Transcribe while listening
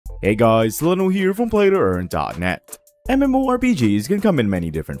Hey guys, Leno here from PlayToEarn.net. MMORPGs can come in many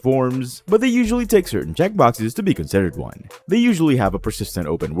different forms, but they usually take certain checkboxes to be considered one. They usually have a persistent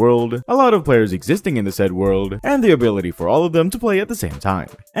open world, a lot of players existing in the said world, and the ability for all of them to play at the same time.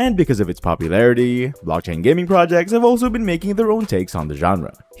 And because of its popularity, blockchain gaming projects have also been making their own takes on the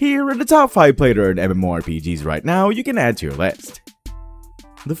genre. Here are the top 5 PlayToEarn MMORPGs right now you can add to your list.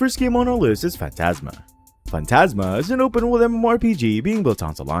 The first game on our list is Phantasma. Phantasma is an open-world MMORPG being built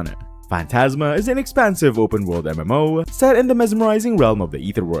on Solana. Phantasma is an expansive open-world MMO set in the mesmerizing realm of the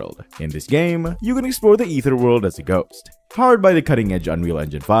Ether World. In this game, you can explore the Ether World as a ghost. Powered by the cutting-edge Unreal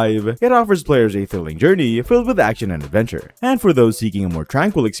Engine 5, it offers players a thrilling journey filled with action and adventure. And for those seeking a more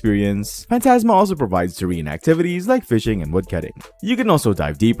tranquil experience, Phantasma also provides serene activities like fishing and woodcutting. You can also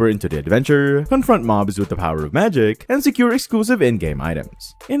dive deeper into the adventure, confront mobs with the power of magic, and secure exclusive in-game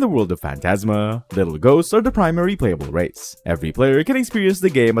items. In the world of Phantasma, little ghosts are the primary playable race. Every player can experience the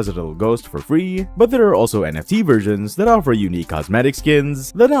game as a little ghost for free, but there are also NFT versions that offer unique cosmetic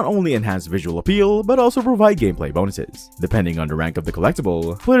skins that not only enhance visual appeal, but also provide gameplay bonuses. Depending on the rank of the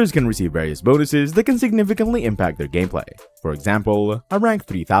collectible, players can receive various bonuses that can significantly impact their gameplay. For example, a rank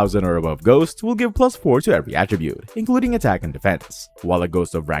 3000 or above ghost will give +4 to every attribute, including attack and defense, while a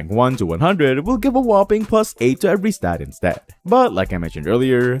ghost of rank 1 to 100 will give a whopping +8 to every stat instead. But like I mentioned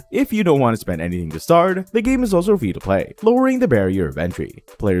earlier, if you don't want to spend anything to start, the game is also free to play, lowering the barrier of entry.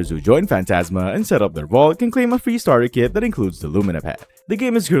 Players who join Phantasma and set up their vault can claim a free starter kit that includes the Lumina pad. The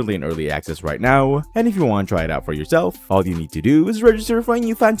game is currently in early access right now, and if you want to try it out for yourself, all you need to do is register for a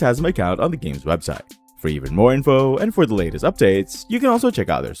new Phantasma account on the game's website. For even more info and for the latest updates, you can also check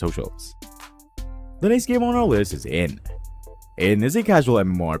out their socials. The next game on our list is In. In is a casual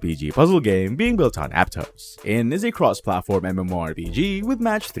MMORPG puzzle game being built on Aptos. In is a cross-platform MMORPG with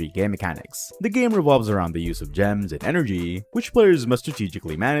match 3 game mechanics. The game revolves around the use of gems and energy, which players must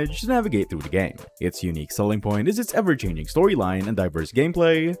strategically manage to navigate through the game. Its unique selling point is its ever-changing storyline and diverse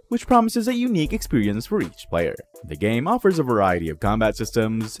gameplay, which promises a unique experience for each player. The game offers a variety of combat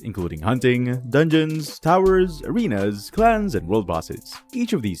systems, including hunting, dungeons, towers, arenas, clans, and world bosses.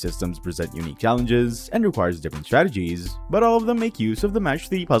 Each of these systems present unique challenges and requires different strategies, but all of them make use of the match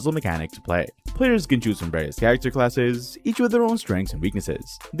 3 puzzle mechanic to play. Players can choose from various character classes, each with their own strengths and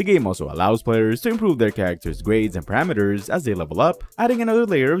weaknesses. The game also allows players to improve their characters' grades and parameters as they level up, adding another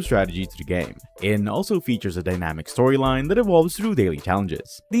layer of strategy to the game. In also features a dynamic storyline that evolves through daily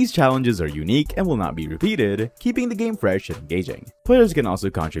challenges. These challenges are unique and will not be repeated, keeping the game fresh and engaging. Players can also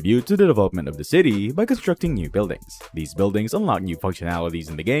contribute to the development of the city by constructing new buildings. These buildings unlock new functionalities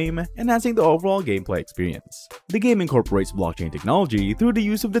in the game, enhancing the overall gameplay experience. The game incorporates blockchain technology through the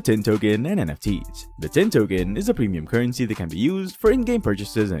use of the TIN token and NFTs. The TIN token is a premium currency that can be used for in-game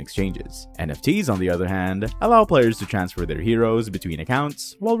purchases and exchanges. NFTs, on the other hand, allow players to transfer their heroes between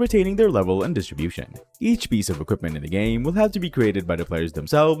accounts while retaining their level and distribution. Each piece of equipment in the game will have to be created by the players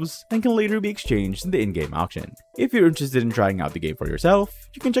themselves and can later be exchanged in the in-game auction. If you're interested in trying out the game for yourself,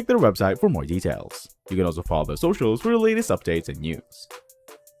 you can check their website for more details. You can also follow their socials for the latest updates and news.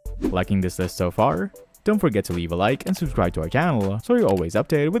 Liking this list so far? Don't forget to leave a like and subscribe to our channel so you're always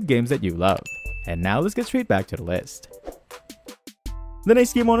updated with games that you love. And now let's get straight back to the list. The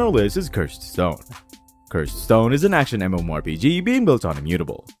next game on our list is Cursed Stone. Cursed Stone is an action MMORPG being built on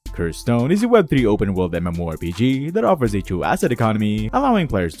Immutable. Cursed Stone is a Web3 open-world MMORPG that offers a true asset economy, allowing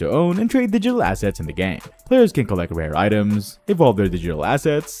players to own and trade digital assets in the game. Players can collect rare items, evolve their digital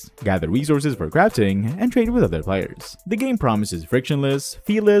assets, gather resources for crafting, and trade with other players. The game promises frictionless,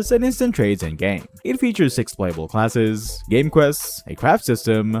 feeless, and instant trades in-game. It features 6 playable classes, game quests, a craft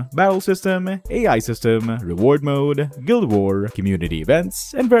system, battle system, AI system, reward mode, guild war, community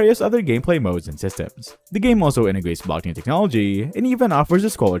events, and various other gameplay modes and systems. The game also integrates blockchain technology and even offers a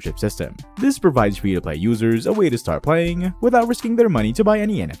scholarship system. This provides free-to-play users a way to start playing without risking their money to buy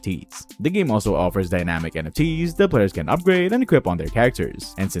any NFTs. The game also offers dynamic NFTs that players can upgrade and equip on their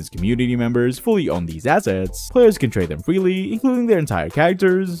characters, and since community members fully own these assets, players can trade them freely, including their entire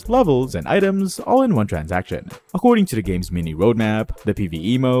characters, levels, and items all in one transaction. According to the game's mini roadmap, the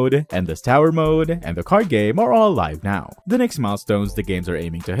PvE mode, Endless Tower mode, and the card game are all live now. The next milestones the games are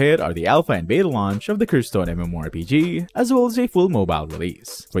aiming to hit are the alpha and beta launch of the Cursed Stone MMORPG, as well as a full mobile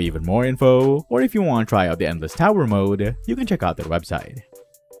release. For even more info, or if you want to try out the Endless Tower mode, you can check out their website.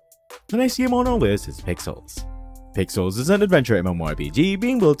 The next game on our list is Pixels. Pixels is an adventure MMORPG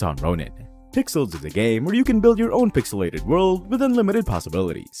being built on Ronin. Pixels is a game where you can build your own pixelated world with unlimited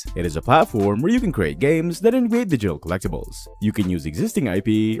possibilities. It is a platform where you can create games that integrate digital collectibles. You can use existing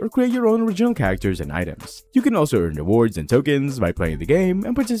IP or create your own original characters and items. You can also earn rewards and tokens by playing the game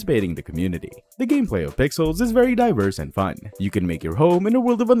and participating in the community. The gameplay of Pixels is very diverse and fun. You can make your home in a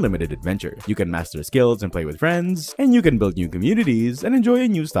world of unlimited adventure. You can master skills and play with friends, and you can build new communities and enjoy a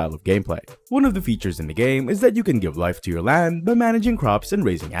new style of gameplay. One of the features in the game is that you can give life to your land by managing crops and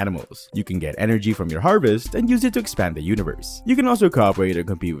raising animals. You can get energy from your harvest and use it to expand the universe. You can also cooperate and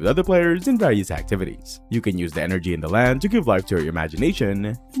compete with other players in various activities. You can use the energy in the land to give life to your imagination,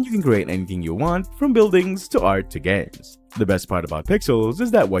 and you can create anything you want, from buildings to art to games. The best part about Pixels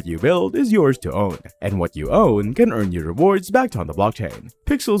is that what you build is yours to own, and what you own can earn you rewards backed on the blockchain.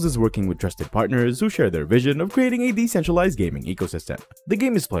 Pixels is working with trusted partners who share their vision of creating a decentralized gaming ecosystem. The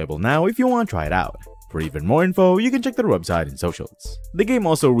game is playable now if you want to try it out. For even more info, you can check their website and socials. The game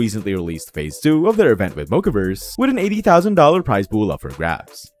also recently released Phase 2 of their event with Mochaverse, with an $80,000 prize pool up for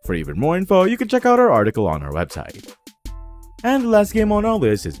grabs. For even more info, you can check out our article on our website. And the last game on our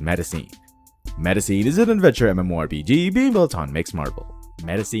list is Medicine. Medicine is an adventure MMORPG being built on Mixmarble.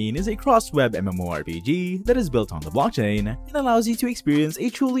 Medicine is a cross-web MMORPG that is built on the blockchain and allows you to experience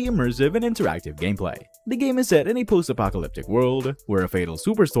a truly immersive and interactive gameplay. The game is set in a post-apocalyptic world where a fatal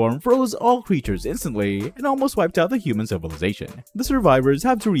superstorm froze all creatures instantly and almost wiped out the human civilization. The survivors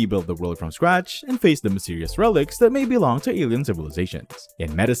have to rebuild the world from scratch and face the mysterious relics that may belong to alien civilizations.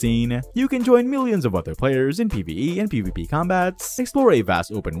 In Medicine, you can join millions of other players in PvE and PvP combats, explore a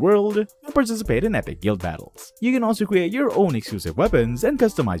vast open world, and participate in epic guild battles. You can also create your own exclusive weapons and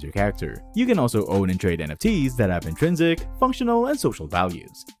customize your character. You can also own and trade NFTs that have intrinsic, functional, and social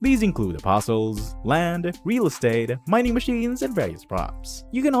values. These include apostles, land, real estate, mining machines, and various props.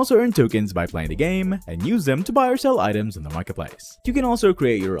 You can also earn tokens by playing the game and use them to buy or sell items in the marketplace. You can also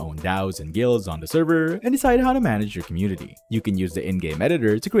create your own DAOs and guilds on the server and decide how to manage your community. You can use the in-game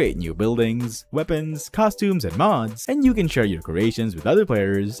editor to create new buildings, weapons, costumes, and mods, and you can share your creations with other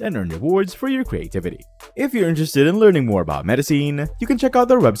players and earn rewards for your creativity. If you're interested in learning more about Medicine, you can check out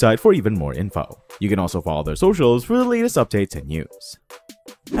their website for even more info. You can also follow their socials for the latest updates and news.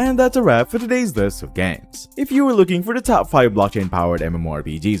 And that's a wrap for today's list of games. If you were looking for the top 5 blockchain-powered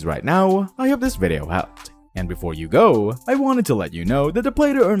MMORPGs right now, I hope this video helped. And before you go, I wanted to let you know that the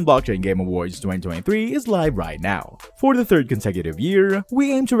PlayToEarn Blockchain Game Awards 2023 is live right now. For the 3rd consecutive year,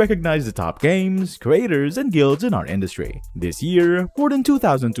 we aim to recognize the top games, creators, and guilds in our industry. This year, more than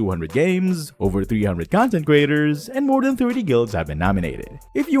 2,200 games, over 300 content creators, and more than 30 guilds have been nominated.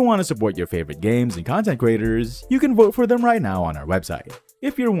 If you want to support your favorite games and content creators, you can vote for them right now on our website.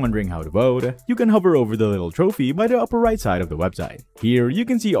 If you're wondering how to vote, you can hover over the little trophy by the upper right side of the website. Here, you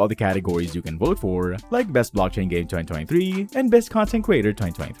can see all the categories you can vote for, like Best Blockchain Game 2023 and Best Content Creator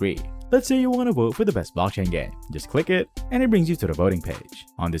 2023. Let's say you want to vote for the best blockchain game. Just click it, and it brings you to the voting page.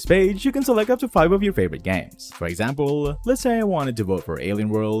 On this page, you can select up to 5 of your favorite games. For example, let's say I wanted to vote for Alien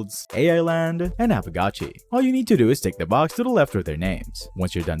Worlds, AI Land, and Apagachi. All you need to do is tick the box to the left with their names.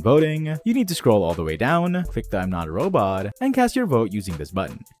 Once you're done voting, you need to scroll all the way down, click the I'm not a robot, and cast your vote using this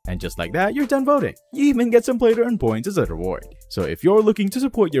button. And just like that, you're done voting. You even get some PlayToEarn points as a reward. So if you're looking to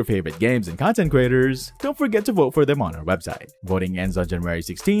support your favorite games and content creators, don't forget to vote for them on our website. Voting ends on January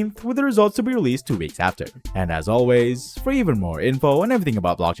 16th, with the results to be released 2 weeks after. And as always, for even more info on everything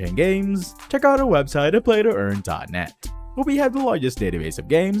about blockchain games, check out our website at PlayToEarn.net, where we have the largest database of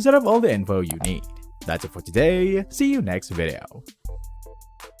games that have all the info you need. That's it for today. See you next video.